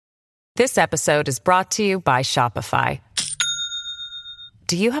This episode is brought to you by Shopify.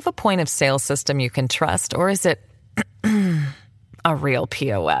 Do you have a point of sale system you can trust, or is it a real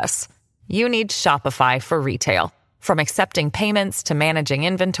POS? You need Shopify for retail. From accepting payments to managing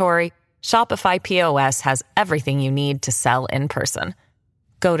inventory, Shopify POS has everything you need to sell in person.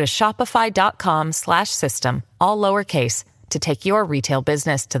 Go to shopify.com/system, all lowercase, to take your retail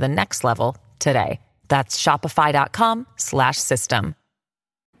business to the next level today. That's shopify.com/system.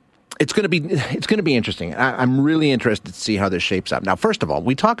 It's going to be interesting. I'm really interested to see how this shapes up. Now, first of all,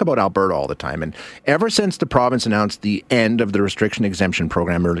 we talk about Alberta all the time, and ever since the province announced the end of the restriction exemption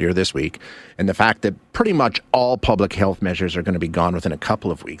program earlier this week, and the fact that pretty much all public health measures are going to be gone within a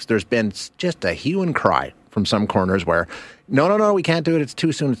couple of weeks, there's been just a hue and cry from some corners where, no, we can't do it. It's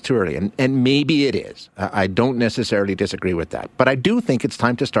too soon. It's too early. And maybe it is. I don't necessarily disagree with that. But I do think it's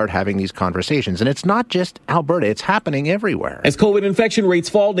time to start having these conversations. And it's not just Alberta. It's happening everywhere. As COVID infection rates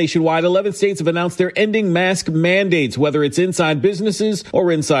fall nationwide, 11 states have announced they're ending mask mandates, whether it's inside businesses or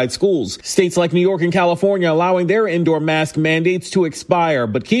inside schools. States like New York and California allowing their indoor mask mandates to expire,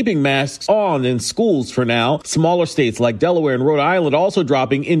 but keeping masks on in schools for now. Smaller states like Delaware and Rhode Island also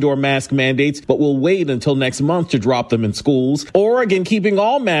dropping indoor mask mandates, but will wait until next month to drop them in schools. Oregon keeping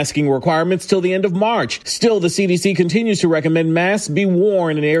all masking requirements till the end of March. Still, the CDC continues to recommend masks be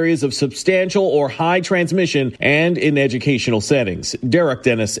worn in areas of substantial or high transmission and in educational settings. Derek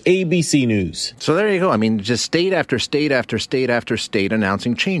Dennis, ABC News. So there you go. I mean, just state after state after state after state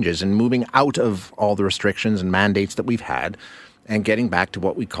announcing changes and moving out of all the restrictions and mandates that we've had and getting back to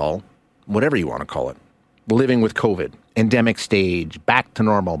what we call, whatever you want to call it, living with COVID, endemic stage, back to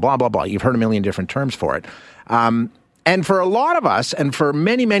normal, blah, blah, blah. You've heard a million different terms for it. And for a lot of us, and for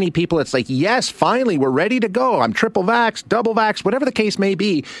many, many people, it's like, yes, finally, we're ready to go. I'm triple vax, double vax, whatever the case may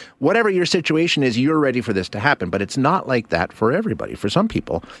be, whatever your situation is, you're ready for this to happen. But it's not like that for everybody. For some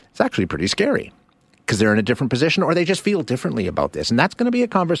people, it's actually pretty scary because they're in a different position or they just feel differently about this. And that's going to be a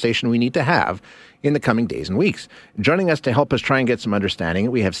conversation we need to have in the coming days and weeks. Joining us to help us try and get some understanding,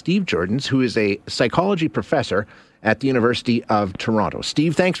 we have Steve Jordans, who is a psychology professor at the University of Toronto.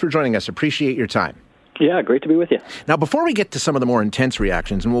 Steve, thanks for joining us. Appreciate your time. Yeah, great to be with you. Now, before we get to some of the more intense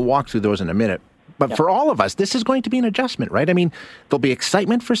reactions, and we'll walk through those in a minute, but for all of us, this is going to be an adjustment, right? I mean, there'll be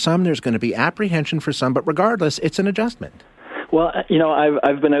excitement for some, there's going to be apprehension for some, but regardless, it's an adjustment. Well,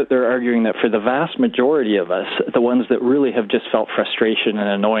 I've been out there arguing that for the vast majority of us, the ones that really have just felt frustration and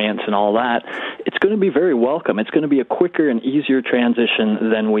annoyance and all that, it's going to be very welcome. It's going to be a quicker and easier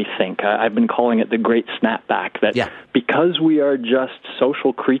transition than we think. I've been calling it the great snapback, that because we are just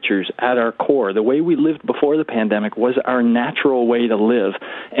social creatures at our core, the way we lived before the pandemic was our natural way to live,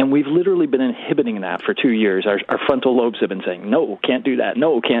 and we've literally been inhibiting that for 2 years. Our frontal lobes have been saying, no, can't do that,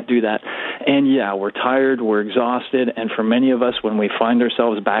 no, can't do that. And yeah, we're tired, we're exhausted, and for many of us, when we find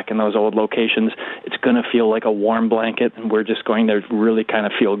ourselves back in those old locations, it's going to feel like a warm blanket, and we're just going to really kind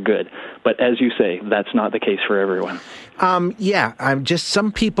of feel good. But as you say, that's not the case for everyone. I'm just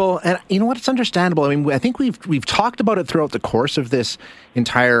some people, and you know what? It's understandable. I mean, I think we've talked about it throughout the course of this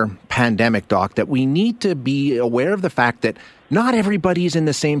entire pandemic, Doc, that we need to be aware of the fact that not everybody's in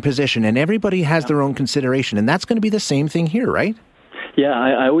the same position, and everybody has their own consideration, and that's going to be the same thing here, right? Yeah,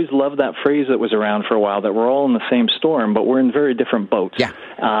 I always loved that phrase that was around for a while, that we're all in the same storm, but we're in very different boats. Yeah.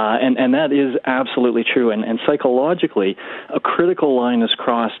 And that is absolutely true. And psychologically, a critical line is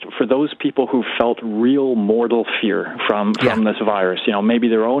crossed for those people who felt real mortal fear from this virus. You know, maybe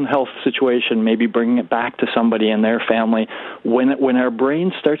their own health situation, maybe bringing it back to somebody in their family. When our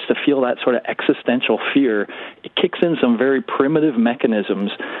brain starts to feel that sort of existential fear, it kicks in some very primitive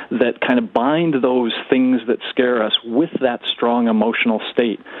mechanisms that kind of bind those things that scare us with that strong emotional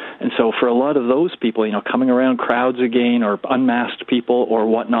state. And so for a lot of those people, you know, coming around crowds again or unmasked people or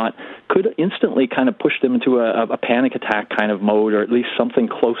whatnot could instantly kind of push them into a panic attack kind of mode, or at least something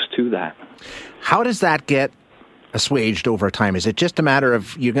close to that. How does that get assuaged over time? Is it just a matter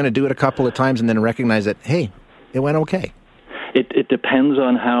of you're going to do it a couple of times and then recognize that, hey, it went okay? It depends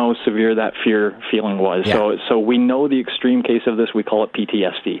on how severe that fear feeling was. Yeah. So we know the extreme case of this, we call it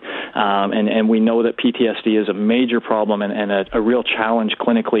PTSD. And we know that PTSD is a major problem and a real challenge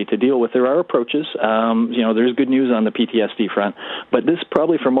clinically to deal with. There are approaches. There's good news on the PTSD front, but this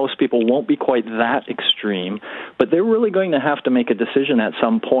probably for most people won't be quite that extreme. But they're really going to have to make a decision at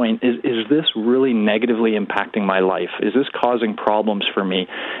some point. Is this really negatively impacting my life? Is this causing problems for me?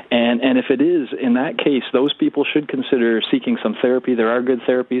 And if it is, in that case, those people should consider seeking some therapy. There are good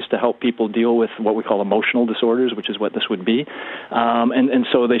therapies to help people deal with what we call emotional disorders, which is what this would be. And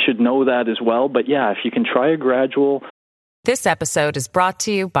so they should know that as well. But yeah, if you can try a gradual... This episode is brought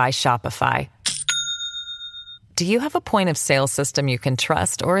to you by Shopify. Do you have a point of sale system you can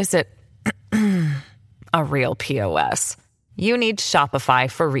trust, or is it a real POS. You need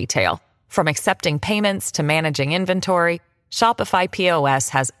Shopify for retail. From accepting payments to managing inventory, Shopify POS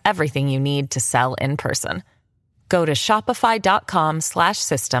has everything you need to sell in person. Go to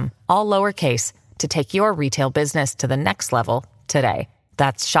shopify.com/system, all lowercase, to take your retail business to the next level today.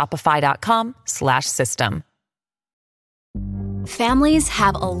 That's shopify.com/system. Families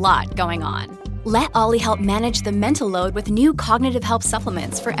have a lot going on. Let Ollie help manage the mental load with new cognitive help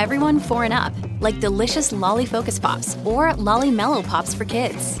supplements for everyone 4 and up, like delicious Lolly Focus Pops or Lolly Mellow Pops for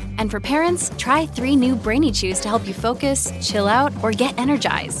kids. And for parents, try 3 new Brainy Chews to help you focus, chill out, or get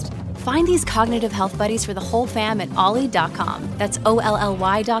energized. Find these cognitive health buddies for the whole fam at ollie.com. That's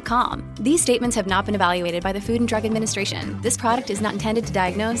OLLY.com. These statements have not been evaluated by the Food and Drug Administration. This product is not intended to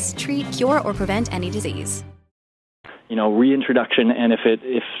diagnose, treat, cure, or prevent any disease. Reintroduction, and if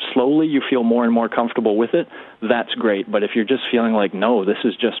slowly you feel more and more comfortable with it, that's great. But if you're just feeling like, no, this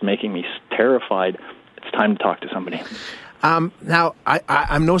is just making me terrified, it's time to talk to somebody. Now,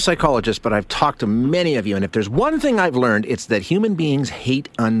 I'm no psychologist, but I've talked to many of you, and if there's one thing I've learned, it's that human beings hate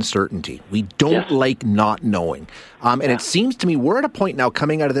uncertainty. We don't like not knowing. And it seems to me we're at a point now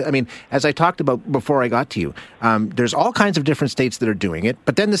coming out of as I talked about before I got to you, there's all kinds of different states that are doing it,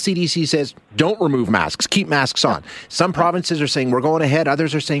 but then the CDC says, don't remove masks, keep masks on. Some provinces are saying we're going ahead,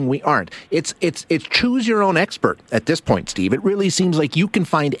 others are saying we aren't. It's choose your own expert at this point, Steve. It really seems like you can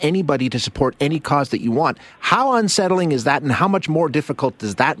find anybody to support any cause that you want. How unsettling is that, and how much more difficult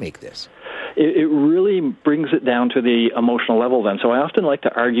does that make this? It really brings it down to the emotional level then. So I often like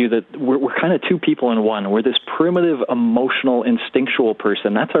to argue that we're kind of two people in one. We're this primitive, emotional, instinctual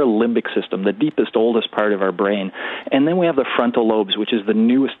person. That's our limbic system, the deepest, oldest part of our brain. And then we have the frontal lobes, which is the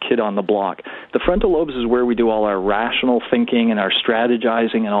newest kid on the block. The frontal lobes is where we do all our rational thinking and our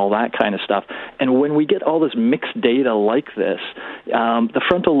strategizing and all that kind of stuff. And when we get all this mixed data like this, the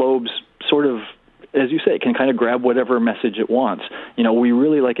frontal lobes sort of, as you say, it can kind of grab whatever message it wants. We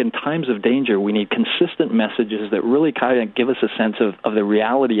really, like in times of danger, we need consistent messages that really kind of give us a sense of the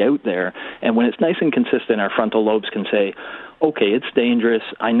reality out there. And when it's nice and consistent, our frontal lobes can say, okay, it's dangerous.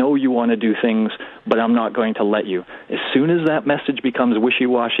 I know you want to do things, but I'm not going to let you. As soon as that message becomes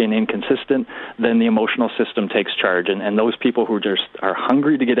wishy-washy and inconsistent, then the emotional system takes charge. And those people who just are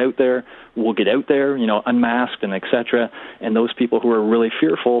hungry to get out there will get out there, unmasked and et cetera. And those people who are really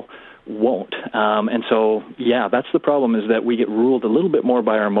fearful won't. And so, that's the problem, is that we get ruled a little bit more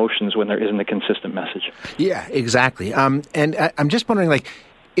by our emotions when there isn't a consistent message. Yeah, exactly. And I'm just wondering,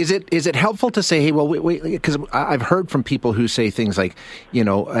 is it helpful to say, hey, well, because I've heard from people who say things like,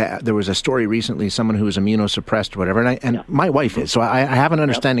 there was a story recently, someone who was immunosuppressed or whatever, and my wife is, so I have an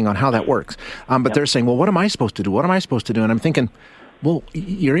understanding on how that works. But they're saying, well, what am I supposed to do? What am I supposed to do? And I'm thinking, well,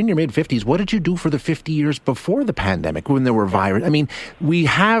 you're in your mid-50s. What did you do for the 50 years before the pandemic when there were virus?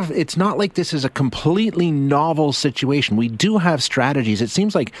 It's not like this is a completely novel situation. We do have strategies. It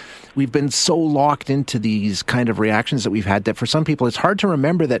seems like we've been so locked into these kind of reactions that we've had that for some people it's hard to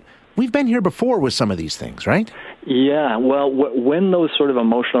remember that we've been here before with some of these things, right? Yeah, well, when those sort of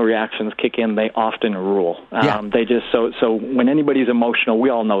emotional reactions kick in, they often rule. They just so when anybody's emotional,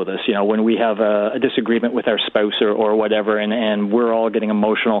 we all know this. When we have a disagreement with our spouse or whatever, and we're all getting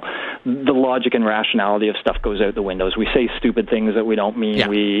emotional, the logic and rationality of stuff goes out the windows. We say stupid things that we don't mean.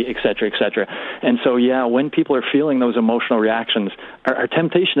 We et cetera, et cetera. And so when people are feeling those emotional reactions, our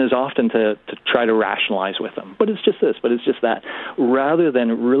temptation is often to try to rationalize with them. But it's just this. But it's just that. Rather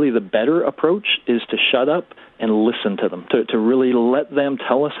than really the better approach is to shut up and listen to them, to really let them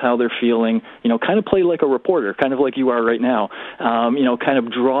tell us how they're feeling, kind of play like a reporter, kind of like you are right now, kind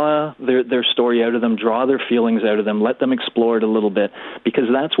of draw their story out of them, draw their feelings out of them, let them explore it a little bit, because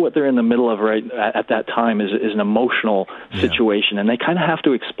that's what they're in the middle of right at that time is an emotional situation, and they kind of have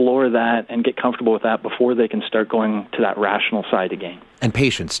to explore that and get comfortable with that before they can start going to that rational side again. And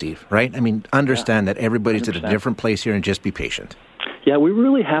patience, Steve, right? Understand that everybody's 100%. At a different place here, and just be patient. Yeah, we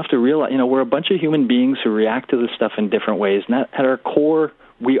really have to realize, we're a bunch of human beings who react to this stuff in different ways. And at our core,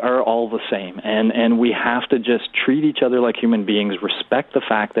 we are all the same. And we have to just treat each other like human beings, respect the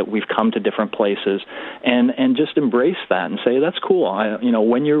fact that we've come to different places, and just embrace that and say, that's cool.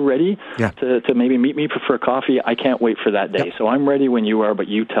 When you're ready to maybe meet me for coffee, I can't wait for that day. So I'm ready when you are, but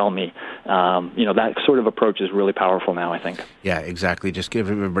you tell me. That sort of approach is really powerful now, I think. Yeah, exactly. Just give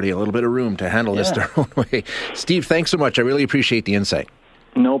everybody a little bit of room to handle this their own way. Steve, thanks so much. I really appreciate the insight.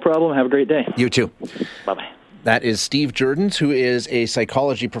 No problem. Have a great day. You too. Bye-bye. That is Steve Jurdens, who is a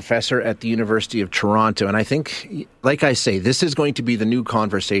psychology professor at the University of Toronto. And I think, like I say, this is going to be the new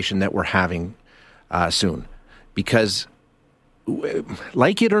conversation that we're having soon. Because,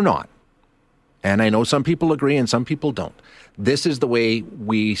 like it or not, And I know some people agree and some people don't. This is the way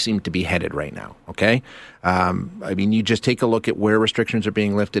we seem to be headed right now, okay? I mean, you just take a look at where restrictions are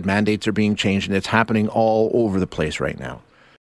being lifted, mandates are being changed, and it's happening all over the place right now.